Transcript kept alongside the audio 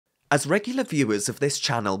As regular viewers of this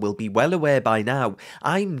channel will be well aware by now,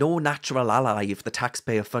 I'm no natural ally of the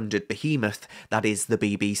taxpayer-funded behemoth that is the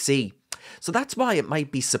BBC. So that's why it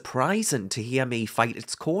might be surprising to hear me fight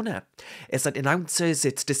its corner, as it announces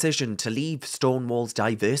its decision to leave Stonewall's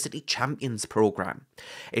Diversity Champions programme,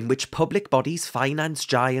 in which public bodies, finance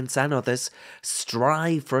giants and others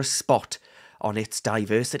strive for a spot on its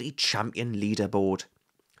Diversity Champion leaderboard.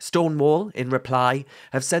 Stonewall, in reply,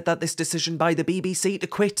 have said that this decision by the BBC to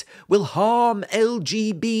quit will harm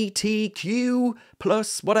LGBTQ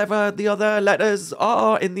plus whatever the other letters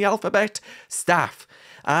are in the alphabet staff,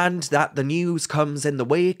 and that the news comes in the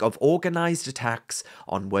wake of organised attacks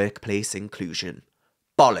on workplace inclusion.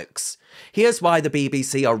 Bollocks. Here's why the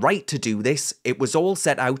BBC are right to do this. It was all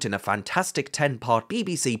set out in a fantastic 10-part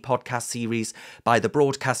BBC podcast series by the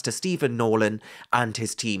broadcaster Stephen Nolan and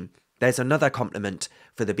his team. There's another compliment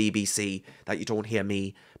for the BBC that you don't hear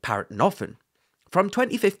me parroting often. From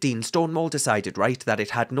 2015, Stonewall decided, right, that it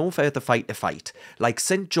had no further fight to fight. Like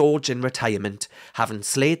St George in retirement, having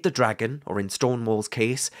slayed the dragon, or in Stonewall's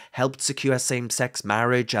case, helped secure same-sex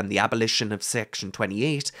marriage and the abolition of Section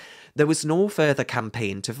 28, there was no further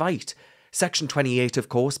campaign to fight. Section 28, of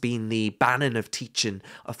course, being the banning of teaching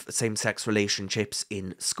of same-sex relationships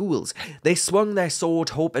in schools. They swung their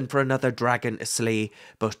sword hoping for another dragon to slay,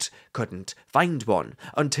 but couldn't find one,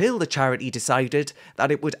 until the charity decided that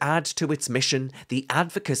it would add to its mission the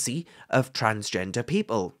advocacy of transgender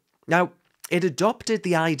people. Now, it adopted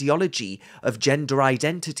the ideology of gender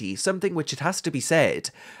identity, something which, it has to be said,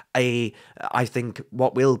 I think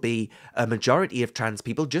what will be a majority of trans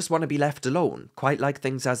people just want to be left alone, quite like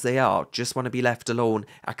things as they are, just want to be left alone,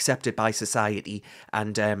 accepted by society,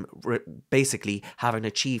 and basically, having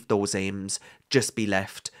achieved those aims, just be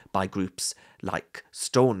left by groups like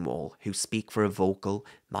Stonewall, who speak for a vocal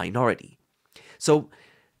minority. So,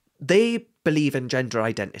 they believe in gender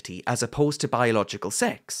identity as opposed to biological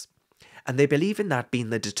sex. And they believe in that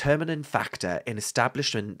being the determinant factor in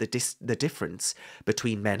establishing the difference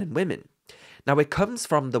between men and women. Now, it comes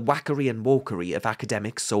from the wackery and wokery of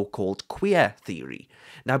academic so-called queer theory.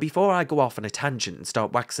 Now, before I go off on a tangent and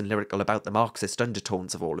start waxing lyrical about the Marxist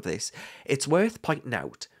undertones of all of this, it's worth pointing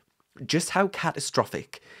out just how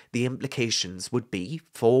catastrophic the implications would be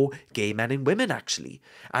for gay men and women, actually,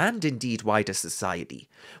 and indeed wider society.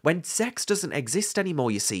 When sex doesn't exist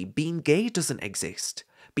anymore, you see, being gay doesn't exist.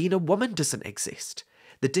 Being a woman doesn't exist.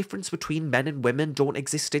 The difference between men and women don't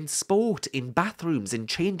exist in sport, in bathrooms, in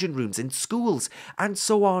changing rooms, in schools, and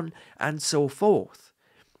so on and so forth.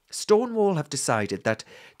 Stonewall have decided that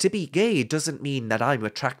to be gay doesn't mean that I'm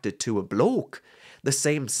attracted to a bloke, the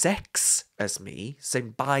same sex as me,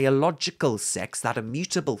 same biological sex, that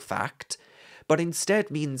immutable fact, but instead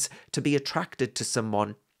means to be attracted to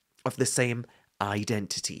someone of the same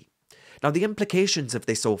identity. Now, the implications of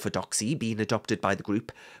this orthodoxy being adopted by the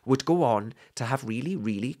group would go on to have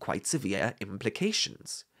really quite severe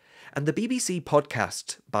implications. And the BBC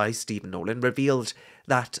podcast by Stephen Nolan revealed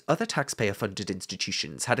that other taxpayer-funded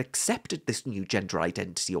institutions had accepted this new gender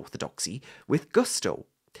identity orthodoxy with gusto.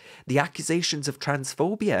 The accusations of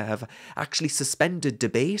transphobia have actually suspended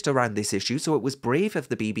debate around this issue, so it was brave of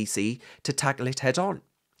the BBC to tackle it head-on,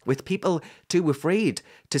 with people too afraid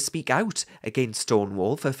to speak out against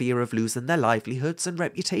Stonewall for fear of losing their livelihoods and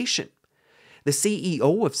reputation. The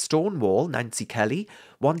CEO of Stonewall, Nancy Kelly,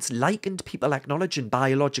 once likened people acknowledging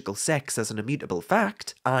biological sex as an immutable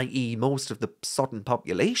fact, i.e. most of the sodden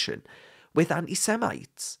population, with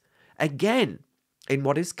anti-Semites. Again, in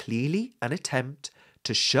what is clearly an attempt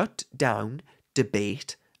to shut down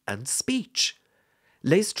debate and speech.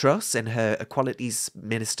 Liz Truss, in her Equalities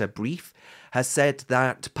Minister brief, has said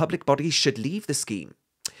that public bodies should leave the scheme.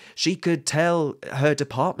 She could tell her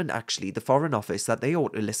department, actually, the Foreign Office, that they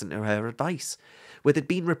ought to listen to her advice, with it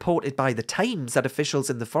being reported by The Times that officials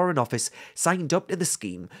in the Foreign Office signed up to the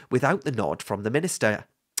scheme without the nod from the minister.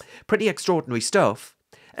 Pretty extraordinary stuff,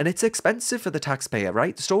 and it's expensive for the taxpayer,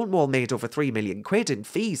 right? Stonewall made over £3 million in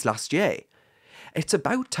fees last year. It's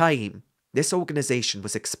about time this organisation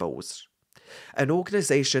was exposed. An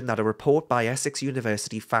organisation that a report by Essex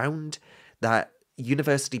University found that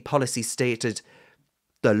university policy stated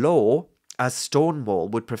the law as Stonewall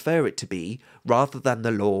would prefer it to be, rather than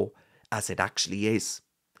the law as it actually is.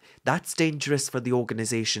 That's dangerous for the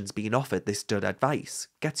organisations being offered this dud advice.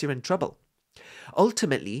 Gets you in trouble.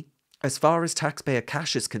 Ultimately, as far as taxpayer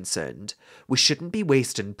cash is concerned, we shouldn't be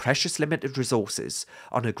wasting precious limited resources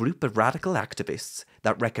on a group of radical activists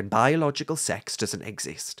that reckon biological sex doesn't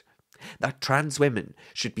exist. That trans women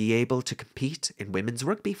should be able to compete in women's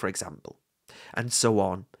rugby, for example, and so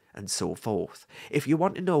on and so forth. If you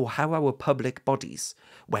want to know how our public bodies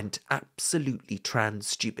went absolutely trans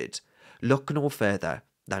stupid, look no further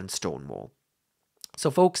than Stonewall.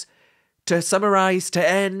 So folks, to summarise, to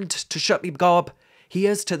end, to shut me gob,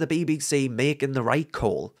 here's to the BBC making the right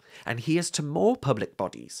call, and here's to more public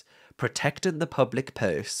bodies protecting the public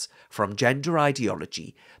purse from gender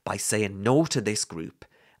ideology by saying no to this group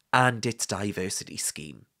and its diversity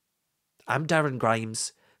scheme. I'm Darren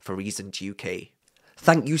Grimes for Reasoned UK.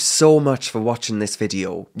 Thank you so much for watching this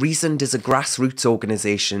video. Reasoned is a grassroots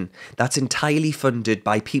organisation that's entirely funded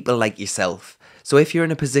by people like yourself. So if you're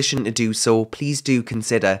in a position to do so, please do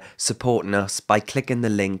consider supporting us by clicking the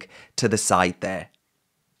link to the side there.